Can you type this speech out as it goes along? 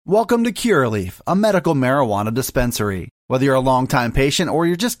Welcome to Curaleaf, a medical marijuana dispensary. Whether you're a longtime patient or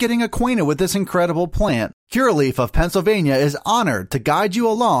you're just getting acquainted with this incredible plant, Curaleaf of Pennsylvania is honored to guide you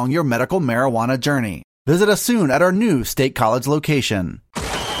along your medical marijuana journey. Visit us soon at our new State College location.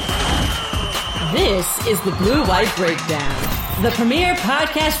 This is the Blue White Breakdown, the premier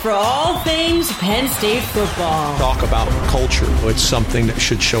podcast for all things Penn State football. Talk about culture. It's something that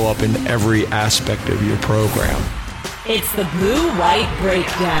should show up in every aspect of your program. It's the Blue White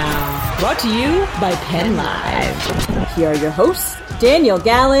Breakdown, brought to you by Penn Live. Here are your hosts, Daniel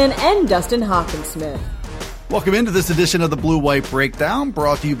Gallen and Dustin Hockensmith. Welcome into this edition of the Blue White Breakdown,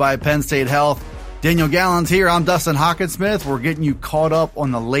 brought to you by Penn State Health. Daniel Gallen's here. I'm Dustin Hockensmith. We're getting you caught up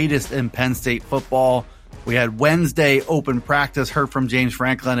on the latest in Penn State football. We had Wednesday open practice, heard from James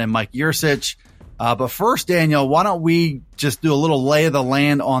Franklin and Mike Yurcich. But first, Daniel, why don't we just do a little lay of the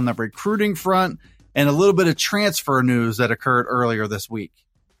land on the recruiting front and a little bit of transfer news that occurred earlier this week.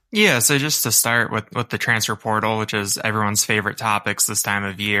 Yeah, so just to start with the transfer portal, which is everyone's favorite topics this time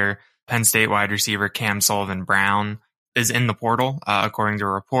of year, Penn State wide receiver Cam Sullivan-Brown is in the portal, according to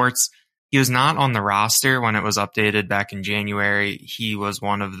reports. He was not on the roster when it was updated back in January. He was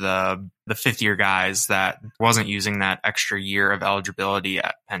one of the fifth-year guys that wasn't using that extra year of eligibility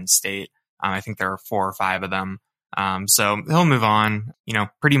at Penn State. I think there are 4 or 5 of them. So he'll move on,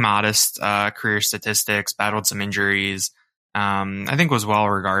 pretty modest, career statistics, battled some injuries. I think was well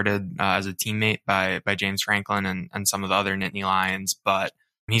regarded, as a teammate by James Franklin and some of the other Nittany Lions, but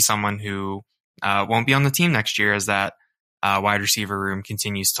he's someone who, won't be on the team next year as that, wide receiver room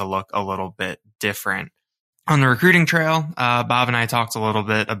continues to look a little bit different. On the recruiting trail, Bob and I talked a little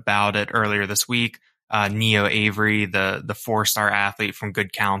bit about it earlier this week. Neo Avery, the 4-star athlete from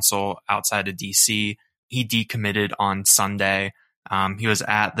Good Counsel outside of DC, he decommitted on Sunday. He was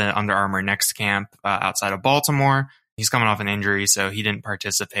at the Under Armour Next Camp outside of Baltimore. He's coming off an injury, so he didn't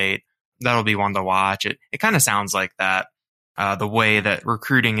participate. That'll be one to watch. It kind of sounds like that. The way that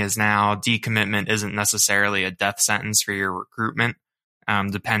recruiting is now, decommitment isn't necessarily a death sentence for your recruitment,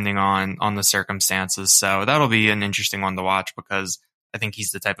 depending on the circumstances. So that'll be an interesting one to watch because I think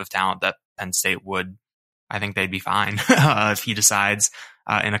he's the type of talent that Penn State I think they'd be fine if he decides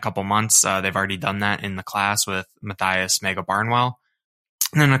in a couple months. They've already done that in the class with Matthias Mega Barnwell.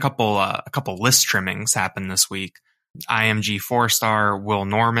 And then a couple list trimmings happened this week. IMG 4-star Will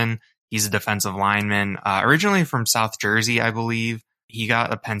Norman. He's a defensive lineman, originally from South Jersey, I believe. He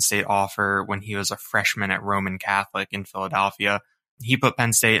got a Penn State offer when he was a freshman at Roman Catholic in Philadelphia. He put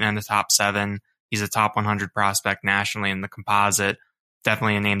Penn State in the top 7. He's a top 100 prospect nationally in the composite.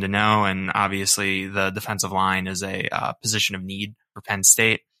 Definitely a name to know, and obviously the defensive line is a position of need for Penn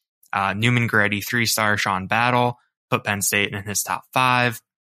State. Newman Goretti 3-star Sean Battle put Penn State in his top 5.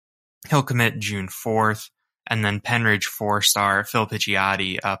 He'll commit June 4th. And then Penridge 4-star Phil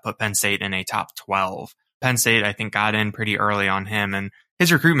Picciotti put Penn State in a top 12. Penn State, I think, got in pretty early on him, and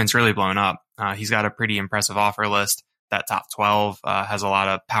his recruitment's really blown up. He's got a pretty impressive offer list. That top 12 has a lot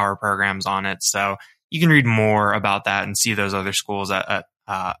of power programs on it, so you can read more about that and see those other schools on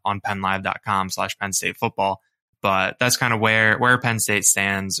PennLive.com/Penn State football. But that's kind of where Penn State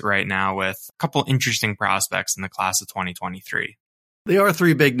stands right now with a couple interesting prospects in the class of 2023. There are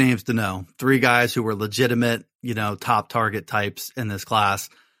 3 big names to know. 3 guys who were legitimate, top target types in this class.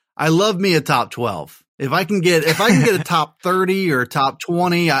 I love me a top 12. If I can get a top 30 or top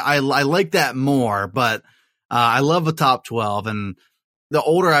 20, I like that more, but I love a top 12. And the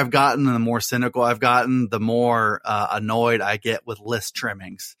older I've gotten and the more cynical I've gotten, the more annoyed I get with list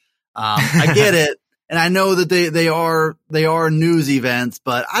trimmings. I get it. And I know that they are news events,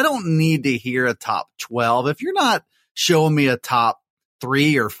 but I don't need to hear a top 12. If you're not showing me a top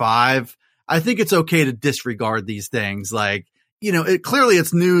 3 or 5, I think it's okay to disregard these things. Like, clearly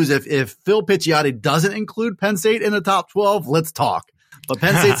it's news. If Phil Picciotti doesn't include Penn State in the top 12, let's talk. But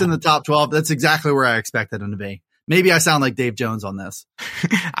Penn State's in the top 12. That's exactly where I expected him to be. Maybe I sound like Dave Jones on this.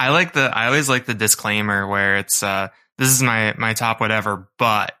 I always like the disclaimer where it's, this is my top whatever,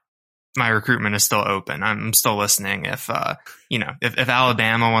 but my recruitment is still open. I'm still listening. If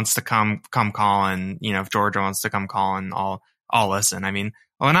Alabama wants to come calling, if Georgia wants to come calling, I'll listen. I mean,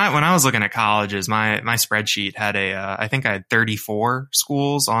 when I was looking at colleges, my spreadsheet had I think I had 34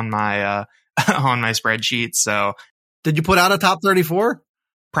 schools on my on my spreadsheet. So did you put out a top 34?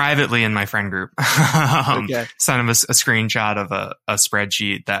 Privately in my friend group. Okay. Sent him a screenshot of a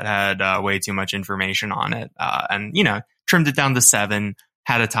spreadsheet that had way too much information on it. And trimmed it down to 7,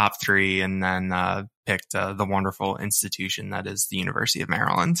 had a top 3, and then picked the wonderful institution that is the University of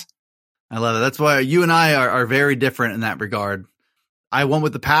Maryland. I love it. That's why you and I are very different in that regard. I went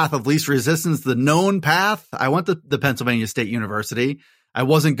with the path of least resistance, the known path. I went to the Pennsylvania State University. I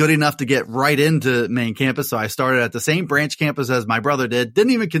wasn't good enough to get right into main campus. So I started at the same branch campus as my brother did.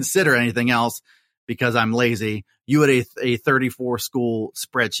 Didn't even consider anything else because I'm lazy. You had a 34 school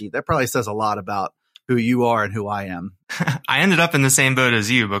spreadsheet. That probably says a lot about who you are and who I am. I ended up in the same boat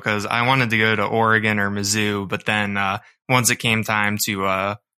as you because I wanted to go to Oregon or Mizzou, but then once it came time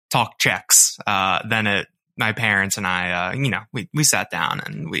to talk checks, then my parents and I, we sat down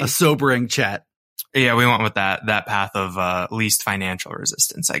and a sobering chat. Yeah, we went with that path of least financial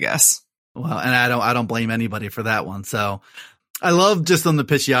resistance, I guess. Well, and I don't blame anybody for that one. So I love just on the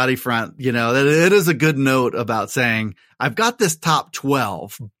Picciotti front, that it is a good note about saying I've got this top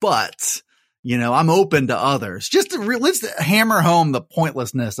 12, but I'm open to others. Just let's hammer home the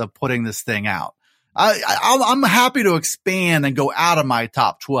pointlessness of putting this thing out. I'm happy to expand and go out of my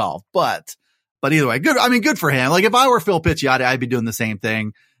top 12, but either way, good. I mean, good for him. Like if I were Phil Picciotti, I'd be doing the same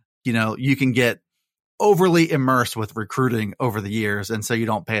thing. You can get overly immersed with recruiting over the years, and so you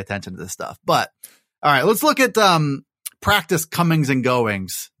don't pay attention to this stuff. But all right, let's look at practice comings and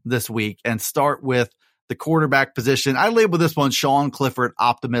goings this week and start with the quarterback position. I label this one Sean Clifford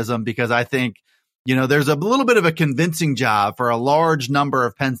optimism because I think, there's a little bit of a convincing job for a large number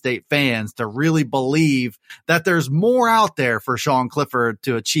of Penn State fans to really believe that there's more out there for Sean Clifford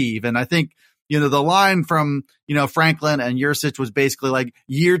to achieve. And I think, the line from, Franklin and Yurcich was basically like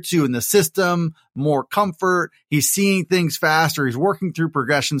year 2 in the system, more comfort. He's seeing things faster. He's working through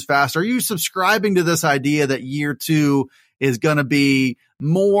progressions faster. Are you subscribing to this idea that year 2 is going to be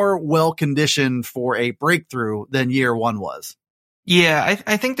more well-conditioned for a breakthrough than year 1 was? Yeah,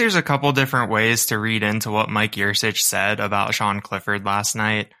 I think there's a couple different ways to read into what Mike Yurcich said about Sean Clifford last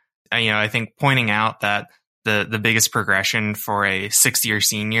night. I think pointing out that the biggest progression for a 6th-year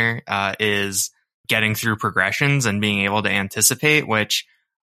senior is getting through progressions and being able to anticipate, which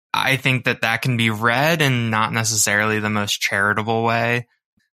I think that can be read in not necessarily the most charitable way.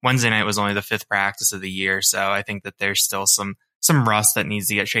 Wednesday night was only the 5th practice of the year, so I think that there's still some rust that needs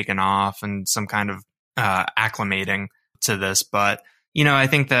to get shaken off and some kind of acclimating to this. But, I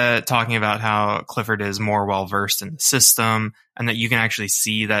think that talking about how Clifford is more well-versed in the system and that you can actually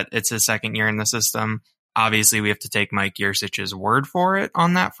see that it's his 2nd year in the system. Obviously, we have to take Mike Yurcich's word for it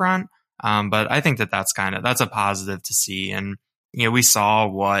on that front. But I think that's a positive to see. And, we saw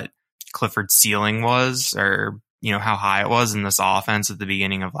what Clifford's ceiling was or, how high it was in this offense at the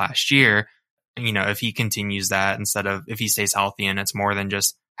beginning of last year. If he continues that if he stays healthy and it's more than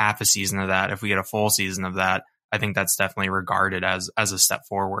just half a season of that, if we get a full season of that, I think that's definitely regarded as a step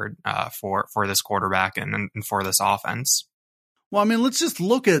forward for this quarterback and for this offense. Well, I mean, let's just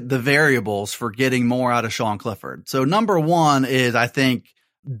look at the variables for getting more out of Sean Clifford. So number 1 is, I think,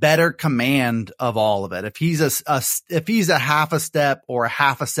 better command of all of it. If he's a half a step or a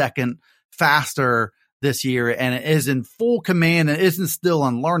half a second faster this year and is in full command and isn't still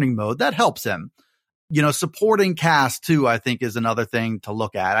in learning mode, that helps him. Supporting cast too, I think, is another thing to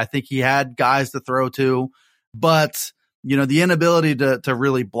look at. I think he had guys to throw to, but the inability to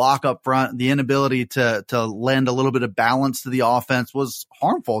really block up front, the inability to lend a little bit of balance to the offense was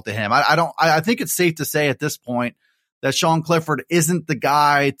harmful to him. I think it's safe to say at this point that Sean Clifford isn't the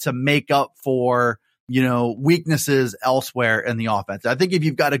guy to make up for, weaknesses elsewhere in the offense. I think if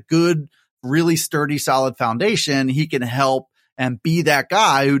you've got a good, really sturdy, solid foundation, he can help and be that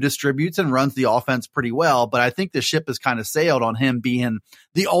guy who distributes and runs the offense pretty well. But I think the ship has kind of sailed on him being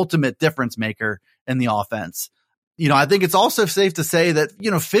the ultimate difference maker in the offense. I think it's also safe to say that,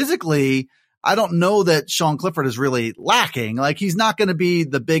 physically, I don't know that Sean Clifford is really lacking. Like, he's not going to be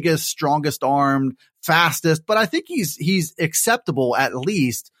the biggest, strongest armed, fastest, but I think he's acceptable at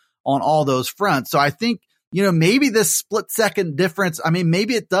least on all those fronts. So I think, maybe this split second difference, I mean,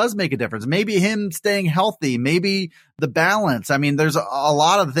 maybe it does make a difference. Maybe him staying healthy, maybe the balance. I mean, there's a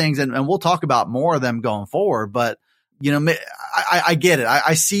lot of things, and we'll talk about more of them going forward, but I get it.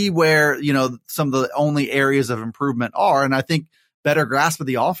 I see where, some of the only areas of improvement are. And I think better grasp of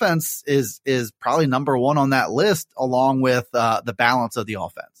the offense is probably number 1 on that list, along with the balance of the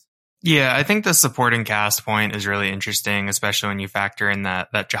offense. Yeah, I think the supporting cast point is really interesting, especially when you factor in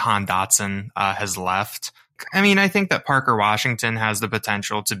that Jahan Dotson has left. I mean, I think that Parker Washington has the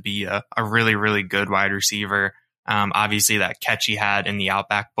potential to be a really, really good wide receiver. Obviously, that catch he had in the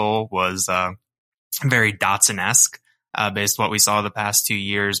Outback Bowl was very Dotson-esque. Based on what we saw the past 2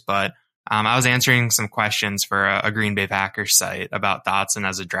 years. But I was answering some questions for a Green Bay Packers site about Dotson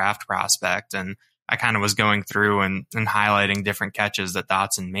as a draft prospect. And I kind of was going through and highlighting different catches that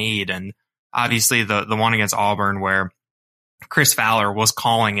Dotson made. And obviously the one against Auburn where Chris Fowler was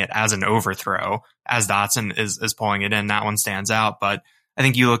calling it as an overthrow as Dotson is pulling it in, that one stands out. But I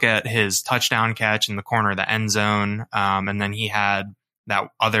think you look at his touchdown catch in the corner of the end zone. And then he had that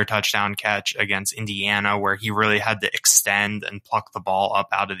other touchdown catch against Indiana where he really had to extend and pluck the ball up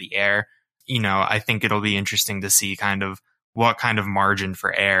out of the air. I think it'll be interesting to see kind of what kind of margin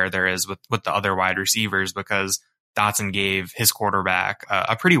for error there is with the other wide receivers, because Dotson gave his quarterback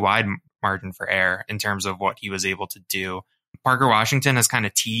a pretty wide margin for error in terms of what he was able to do. Parker Washington has kind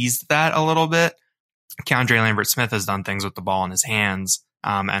of teased that a little bit. Keandre Lambert-Smith has done things with the ball in his hands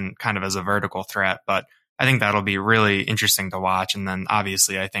and kind of as a vertical threat, but I think that'll be really interesting to watch. And then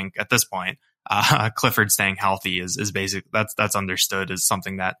obviously I think at this point, Clifford staying healthy is basic. That's understood as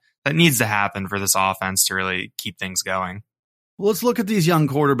something that needs to happen for this offense to really keep things going. Well, let's look at these young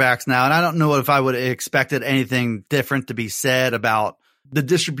quarterbacks now. And I don't know if I would have expected anything different to be said about the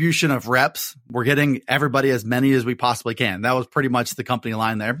distribution of reps. We're getting everybody as many as we possibly can. That was pretty much the company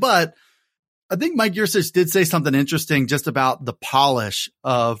line there. But I think Mike Yurcich did say something interesting just about the polish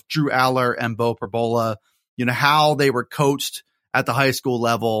of Drew Aller and Beau Pribula, how they were coached at the high school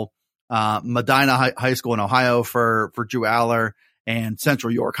level. Medina High School in Ohio for Drew Aller and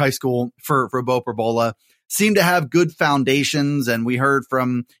Central York High School for Beau Pribula seem to have good foundations. And we heard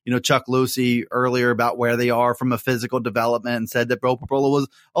from, Chuck Lucy earlier about where they are from a physical development and said that Beau Pribula was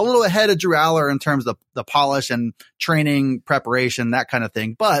a little ahead of Drew Aller in terms of the polish and training preparation, that kind of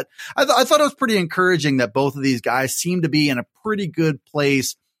thing. But I thought it was pretty encouraging that both of these guys seem to be in a pretty good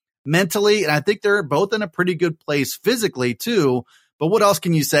place mentally. And I think they're both in a pretty good place physically too. But what else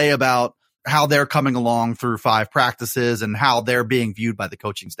can you say about how they're coming along through 5 practices and how they're being viewed by the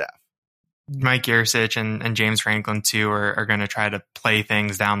coaching staff? Mike Yurcich and James Franklin too are going to try to play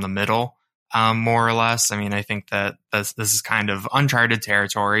things down the middle, more or less. I mean, I think that this is kind of uncharted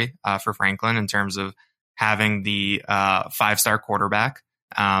territory for Franklin in terms of having the 5-star quarterback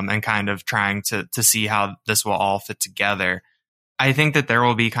and kind of trying to see how this will all fit together. I think that there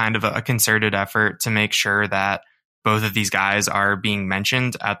will be kind of a concerted effort to make sure that both of these guys are being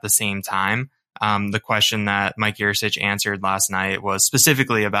mentioned at the same time. The question that Mike Yurcich answered last night was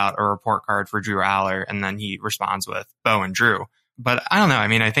specifically about a report card for Drew Aller, and then he responds with Beau and Drew. But I don't know. I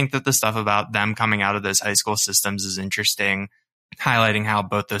mean, I think that the stuff about them coming out of those high school systems is interesting, highlighting how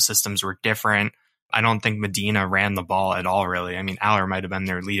both those systems were different. I don't think Medina ran the ball at all, really. I mean, Aller might have been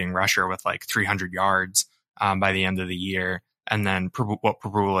their leading rusher with like 300 yards by the end of the year. And then what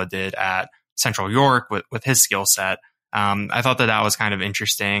Pribula did at Central York with his skill set. I thought that was kind of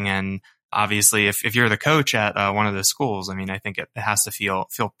interesting. And obviously, if you're the coach at one of those schools, I mean, I think it has to feel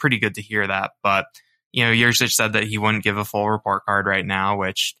pretty good to hear that. But, Yurcich said that he wouldn't give a full report card right now,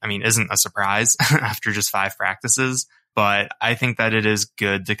 which, I mean, isn't a surprise after just 5 practices. But I think that it is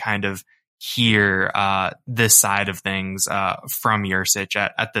good to kind of hear this side of things from Yurcich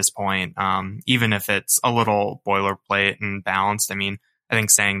at this point, even if it's a little boilerplate and balanced. I mean, I think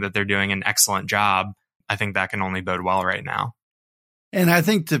saying that they're doing an excellent job, I think that can only bode well right now. And I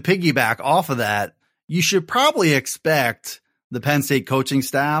think to piggyback off of that, you should probably expect the Penn State coaching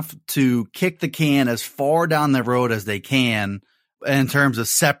staff to kick the can as far down the road as they can in terms of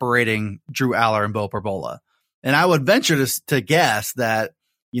separating Drew Aller and Beau Pribula. And I would venture to guess that,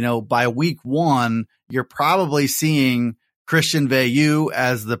 by week 1, you're probably seeing Christian Veilleux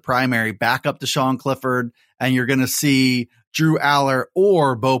as the primary backup to Sean Clifford, and you're going to see Drew Aller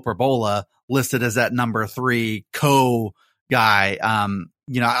or Beau Pribula listed as that number 3 guy.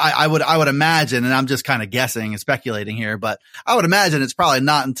 I would imagine, and I'm just kind of guessing and speculating here, but I would imagine it's probably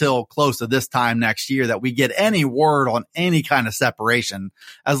not until close to this time next year that we get any word on any kind of separation,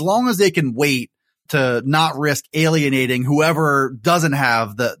 as long as they can wait to not risk alienating whoever doesn't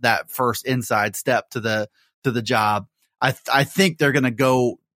have that first inside step to the job. I think they're going to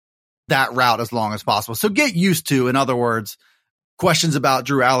go that route as long as possible. So get used to, in other words, questions about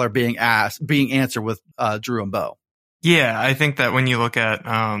Drew Aller being answered with Drew and Beau. Yeah, I think that when you look at,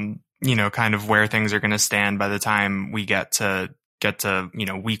 kind of where things are going to stand by the time we get to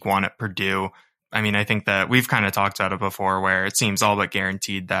week 1 at Purdue. I mean, I think that we've kind of talked about it before where it seems all but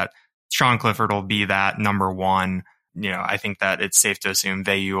guaranteed that Sean Clifford will be that number 1. I think that it's safe to assume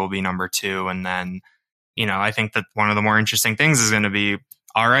Veilleux will be number 2. And then, I think that one of the more interesting things is going to be,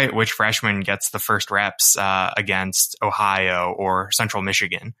 all right, which freshman gets the first reps against Ohio or Central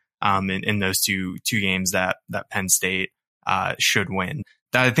Michigan in those two games that Penn State should win.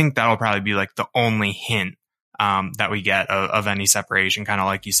 I think that'll probably be like the only hint that we get of any separation, kind of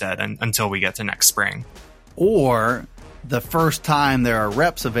like you said, until we get to next spring. Or the first time there are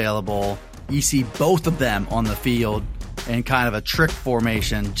reps available, you see both of them on the field in kind of a trick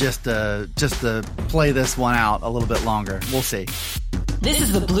formation just to play this one out a little bit longer. We'll see. This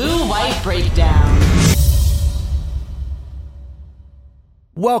is the Blue-White Breakdown.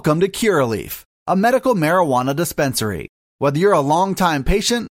 Welcome to Curaleaf, a medical marijuana dispensary. Whether you're a longtime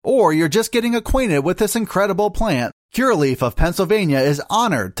patient or you're just getting acquainted with this incredible plant, Curaleaf of Pennsylvania is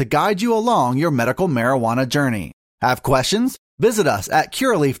honored to guide you along your medical marijuana journey. Have questions? Visit us at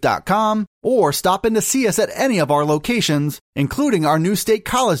Curaleaf.com or stop in to see us at any of our locations, including our new State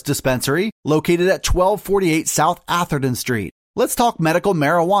College dispensary located at 1248 South Atherton Street. Let's talk medical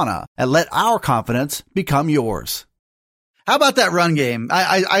marijuana and let our confidence become yours. How about that run game?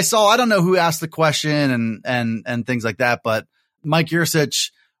 I saw, I don't know who asked the question and things like that, but Mike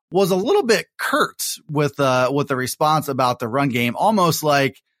Yurcich was a little bit curt with the response about the run game, almost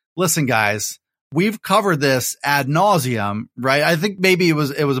like, listen, guys, we've covered this ad nauseum, right? I think maybe it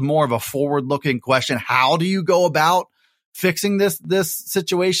was more of a forward looking question. How do you go about fixing this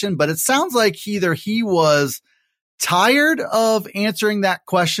situation? But it sounds like either he was tired of answering that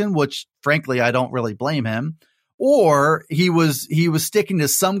question, which frankly, I don't really blame him, or he was sticking to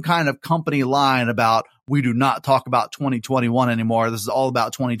some kind of company line about, we do not talk about 2021 anymore. This is all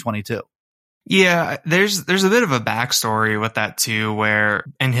about 2022. Yeah, there's a bit of a backstory with that too, where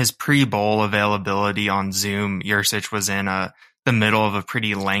in his pre-bowl availability on Zoom, Yurcich was in the middle of a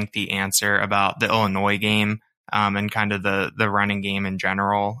pretty lengthy answer about the Illinois game, and kind of the running game in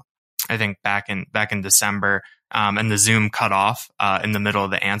general. I think back in December, and the Zoom cut off in the middle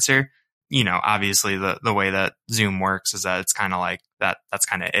of the answer. You know, obviously the way that Zoom works is that it's kind of like that. That's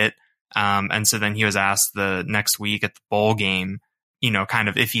kind of it. And so then he was asked the next week at the bowl game, you know, kind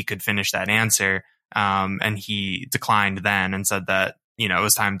of if he could finish that answer. And he declined then and said that, you know, it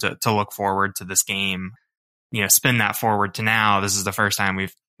was time to look forward to this game, you know, spin that forward to now. This is the first time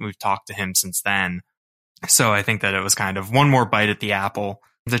we've talked to him since then. So I think that it was kind of one more bite at the apple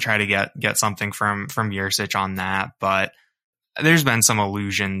to try to get something from Yurcich on that. But there's been some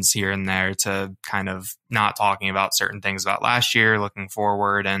allusions here and there to kind of not talking about certain things about last year, looking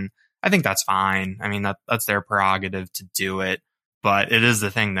forward. And I think that's fine. I mean, that's their prerogative to do it. But it is the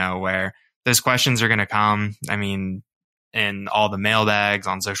thing, though, where those questions are going to come. I mean, in all the mailbags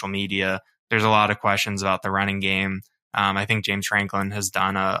on social media, there's a lot of questions about the running game. I think James Franklin has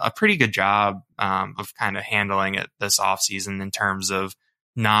done a pretty good job of kind of handling it this offseason in terms of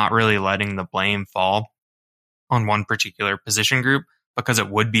not really letting the blame fall on one particular position group, because it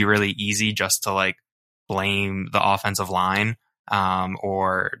would be really easy just to like blame the offensive line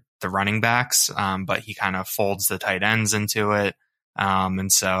or the running backs. But he kind of folds the tight ends into it. And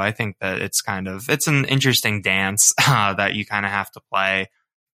so I think that it's an interesting dance that you kind of have to play.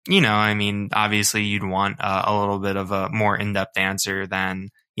 You know, I mean, obviously you'd want a little bit of a more in-depth answer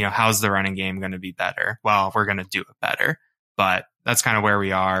than, you know, how's the running game going to be better? Well, we're going to do it better, but that's kind of where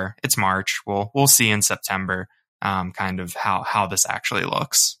we are. It's March. We'll see in September, kind of how this actually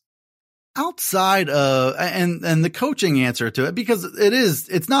looks. Outside of, and the coaching answer to it, because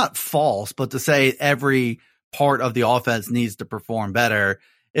it's not false, but to say every part of the offense needs to perform better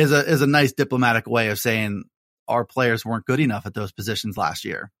is a nice diplomatic way of saying our players weren't good enough at those positions last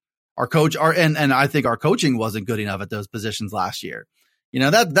year. And I think our coaching wasn't good enough at those positions last year. You know,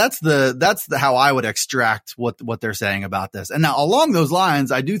 that's how I would extract what they're saying about this. And now along those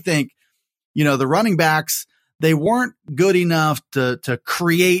lines, I do think, you know, the running backs, they weren't good enough to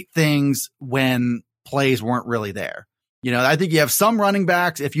create things when plays weren't really there. You know, I think you have some running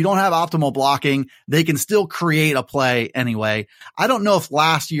backs, if you don't have optimal blocking, they can still create a play anyway. I don't know if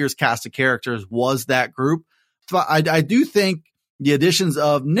last year's cast of characters was that group. But I do think the additions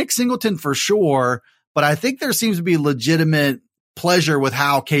of Nick Singleton for sure, but I think there seems to be legitimate pleasure with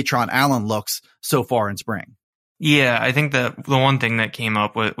how Kaytron Allen looks so far in spring. Yeah, I think that the one thing that came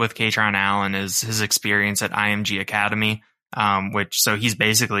up with Kaytron Allen is his experience at IMG Academy, so he's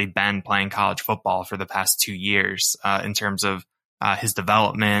basically been playing college football for the past 2 years in terms of his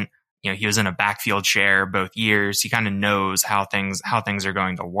development. You know, he was in a backfield share both years. He kind of knows how things are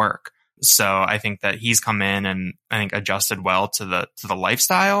going to work. So I think that he's come in and I think adjusted well to the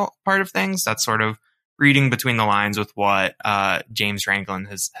lifestyle part of things. That's sort of reading between the lines with what James Franklin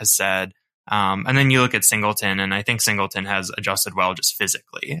has said. And then you look at Singleton, and I think Singleton has adjusted well just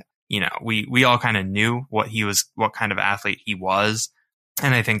physically. You know, we all kind of knew what kind of athlete he was.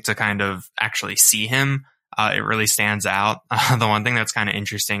 And I think to kind of actually see him, it really stands out. The one thing that's kind of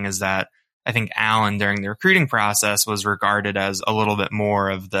interesting is that I think Allen during the recruiting process was regarded as a little bit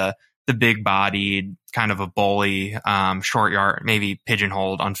more of the big bodied kind of a bully, short yard, maybe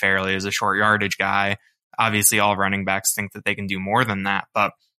pigeonholed unfairly as a short yardage guy. Obviously all running backs think that they can do more than that,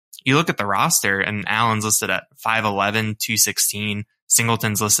 but you look at the roster and Allen's listed at 5'11", 216.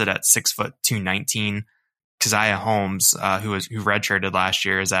 Singleton's listed at 6 foot 219. Keziah Holmes, who redshirted last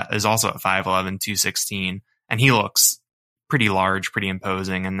year, is also at 5'11", 216, and he looks pretty large, pretty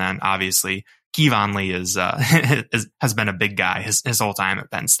imposing. And then obviously Kevon Lee has been a big guy his whole time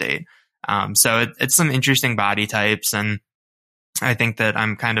at Penn State. So it's some interesting body types, and I think that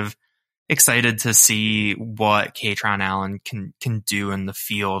I'm kind of excited to see what Kaytron Allen can do in the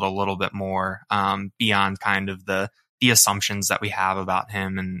field a little bit more, beyond kind of the assumptions that we have about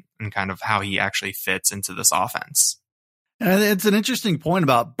him and kind of how he actually fits into this offense. And it's an interesting point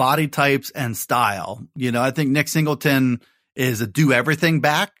about body types and style. I think Nick Singleton is a do everything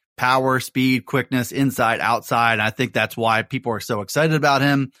back, power, speed, quickness, inside, outside. And I think that's why people are so excited about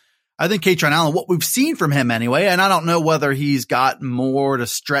him. I think Kaytron Allen, what we've seen from him anyway, and I don't know whether he's got more to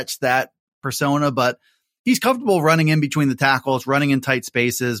stretch that persona, but he's comfortable running in between the tackles, running in tight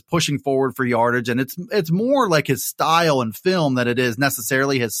spaces, pushing forward for yardage. And it's more like his style and film than it is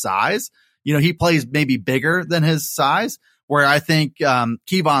necessarily his size. He plays maybe bigger than his size, where I think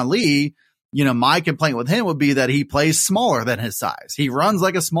Kevon Lee, my complaint with him would be that he plays smaller than his size. He runs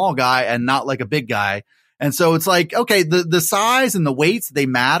like a small guy and not like a big guy. And so it's like, okay, the size and the weights, they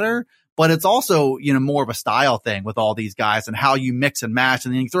matter, but it's also, more of a style thing with all these guys and how you mix and match.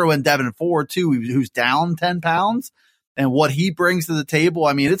 And then you throw in Devin Ford too, who's down 10 pounds, and what he brings to the table.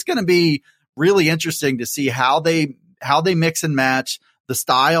 I mean, it's going to be really interesting to see how they mix and match the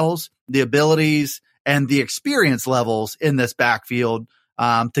styles, the abilities, and the experience levels in this backfield,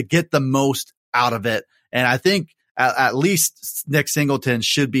 to get the most out of it. And I think at least Nick Singleton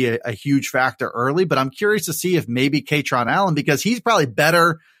should be a huge factor early, but I'm curious to see if maybe Kaytron Allen, because he's probably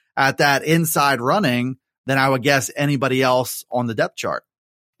better at that inside running than I would guess anybody else on the depth chart.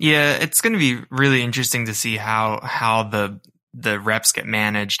 Yeah, it's going to be really interesting to see how the reps get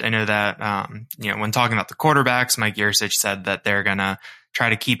managed. I know that, when talking about the quarterbacks, Mike Yurcich said that they're going to try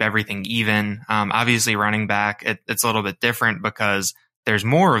to keep everything even. Obviously running back, it's a little bit different because there's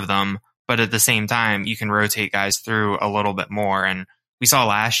more of them, but at the same time, you can rotate guys through a little bit more. And we saw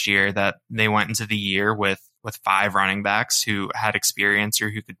last year that they went into the year with 5 running backs who had experience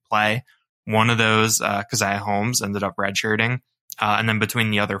or who could play. One of those, Keziah Holmes, ended up redshirting. And then between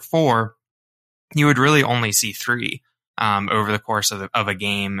the other 4, you would really only see 3 over the course of a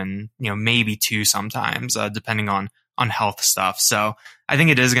game, and maybe 2 sometimes, depending on health stuff. So I think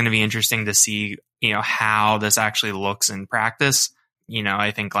it is going to be interesting to see how this actually looks in practice.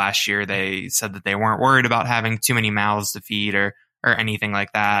 I think last year they said that they weren't worried about having too many mouths to feed or anything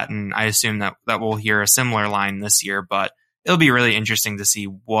like that. And I assume that we'll hear a similar line this year, but it'll be really interesting to see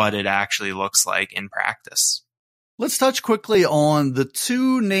what it actually looks like in practice. Let's touch quickly on the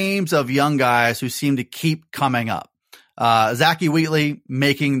 2 names of young guys who seem to keep coming up. Zakee Wheatley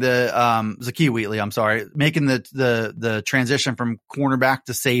making the transition from cornerback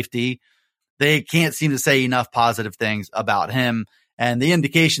to safety. They can't seem to say enough positive things about him. And the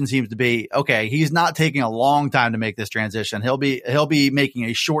indication seems to be, okay, he's not taking a long time to make this transition. He'll be making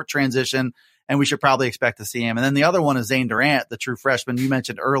a short transition, and we should probably expect to see him. And then the other one is Zane Durant, the true freshman you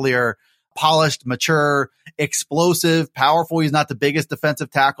mentioned earlier, polished, mature, explosive, powerful. He's not the biggest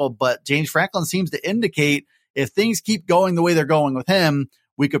defensive tackle, but James Franklin seems to indicate if things keep going the way they're going with him,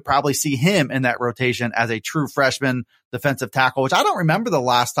 we could probably see him in that rotation as a true freshman defensive tackle, which I don't remember the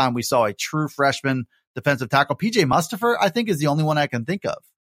last time we saw a true freshman defensive tackle. PJ Mustipher, I think, is the only one I can think of.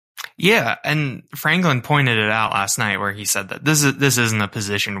 Yeah, and Franklin pointed it out last night where he said that this isn't a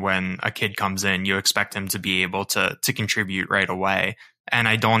position when a kid comes in, you expect him to be able to contribute right away. And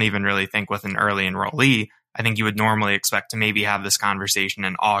I don't even really think with an early enrollee, I think you would normally expect to maybe have this conversation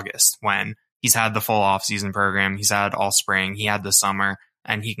in August when he's had the full off-season program, he's had all spring, he had the summer,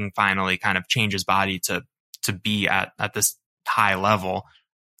 and he can finally kind of change his body to be at this high level.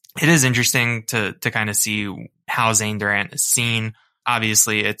 It is interesting to kind of see how Zane Durant is seen.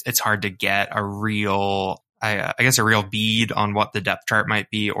 Obviously, it's hard to get a real bead on what the depth chart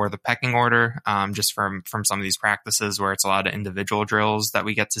might be or the pecking order, just from some of these practices where it's a lot of individual drills that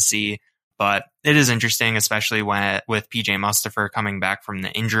we get to see. But it is interesting, especially with PJ Mustipher coming back from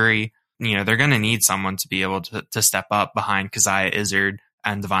the injury. They're going to need someone to be able to step up behind Keziah Izzard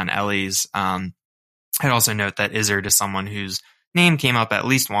and Devon Ellies. I'd also note that Izzard is someone whose name came up at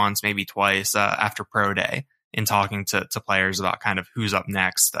least once, maybe twice, after Pro Day in talking to players about kind of who's up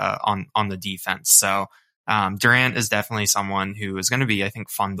next on the defense. So Durant is definitely someone who is going to be, I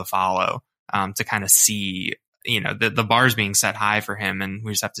think, fun to follow, to kind of see, the bar's being set high for him, and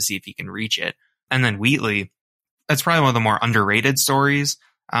we just have to see if he can reach it. And then Wheatley, that's probably one of the more underrated stories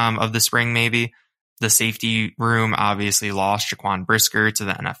of the spring, maybe. The safety room obviously lost Jaquan Brisker to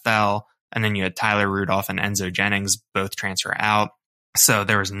the NFL. And then you had Tyler Rudolph and Enzo Jennings both transfer out. So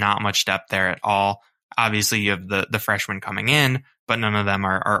there was not much depth there at all. Obviously, you have the freshmen coming in, but none of them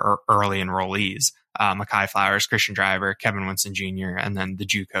are early enrollees. Mekhi Flowers, Christian Driver, Kevin Winston Jr., and then the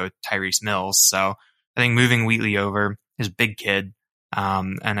JUCO Tyrese Mills. So I think moving Wheatley over is a big kid.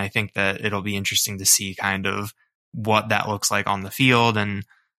 And I think that it'll be interesting to see kind of what that looks like on the field. And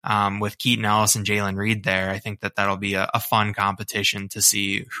with Keaton Ellis and Jalen Reed there, I think that that'll be a fun competition to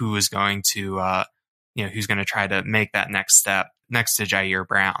see who is going to, who's going to try to make that next step next to Jair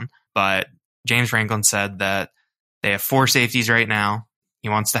Brown. But James Franklin said that they have 4 safeties right now. He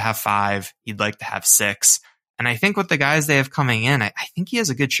wants to have 5. He'd like to have 6. And I think with the guys they have coming in, I think he has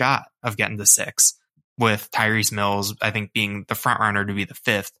a good shot of getting to 6, with Tyrese Mills, I think, being the front runner to be the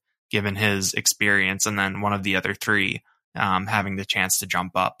 5th, given his experience, and then one of the other 3 having the chance to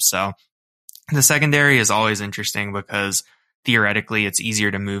jump up. So the secondary is always interesting because theoretically it's easier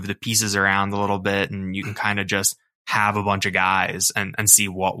to move the pieces around a little bit, and you can kind of just have a bunch of guys and see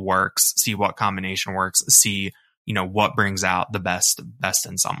what works, see what combination works, see, what brings out the best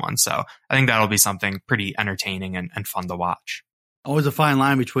in someone. So I think that'll be something pretty entertaining and fun to watch. Always a fine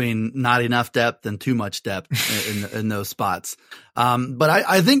line between not enough depth and too much depth in those spots. But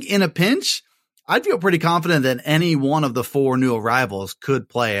I think in a pinch, I'd feel pretty confident that any one of the 4 new arrivals could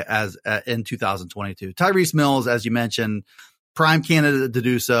play as in 2022. Tyrese Mills, as you mentioned, prime candidate to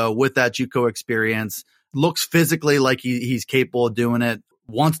do so with that JUCO experience, looks physically like he's capable of doing it,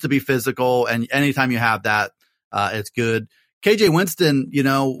 wants to be physical. And anytime you have that, it's good. KJ Winston,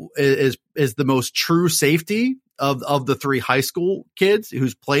 is the most true safety of the 3 high school kids,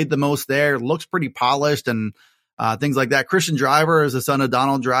 who's played the most there, looks pretty polished and things like that. Christian Driver is the son of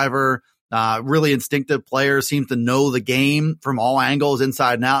Donald Driver, really instinctive player, seems to know the game from all angles,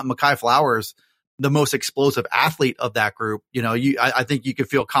 inside and out. Mekhi Flowers, the most explosive athlete of that group. I think you could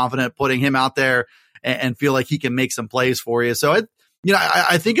feel confident putting him out there and feel like he can make some plays for you. So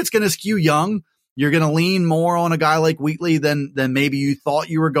I think it's going to skew young. You're going to lean more on a guy like Wheatley than maybe you thought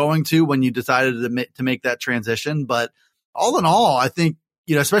you were going to when you decided to make that transition. But all in all, I think,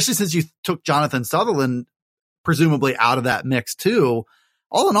 especially since you took Jonathan Sutherland presumably out of that mix too,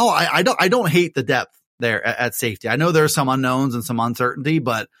 all in all, I don't hate the depth there at safety. I know there's some unknowns and some uncertainty,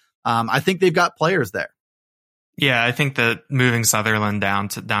 but I think they've got players there. Yeah, I think that moving Sutherland down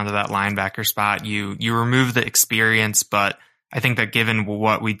to that linebacker spot, you remove the experience, but I think that given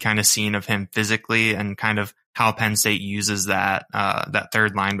what we'd kind of seen of him physically and kind of how Penn State uses that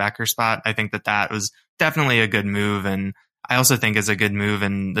third linebacker spot, I think that was definitely a good move. And I also think it's a good move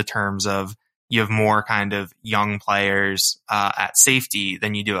in the terms of you have more kind of young players at safety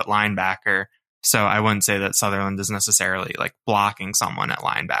than you do at linebacker. So I wouldn't say that Sutherland is necessarily like blocking someone at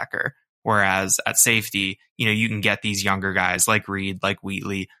linebacker. Whereas at safety, you can get these younger guys like Reed, like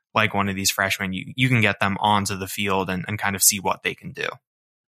Wheatley, like one of these freshmen, you can get them onto the field and kind of see what they can do.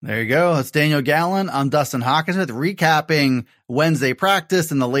 There you go. That's Daniel Gallen. I'm Dustin Hawkinsmith, recapping Wednesday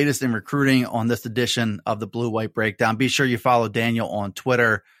practice and the latest in recruiting on this edition of the Blue White Breakdown. Be sure you follow Daniel on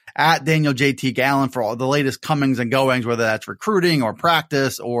Twitter at Daniel JT Gallen for all the latest comings and goings, whether that's recruiting or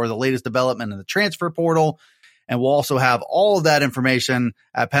practice or the latest development in the transfer portal. And we'll also have all of that information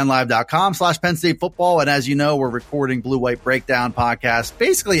at PennLive.com/Penn State football. And as you know, we're recording Blue White Breakdown podcasts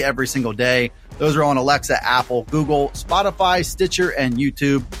basically every single day. Those are on Alexa, Apple, Google, Spotify, Stitcher, and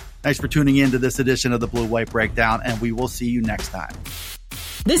YouTube. Thanks for tuning in to this edition of the Blue White Breakdown, and we will see you next time.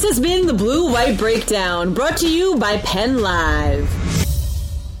 This has been the Blue White Breakdown, brought to you by Penn Live.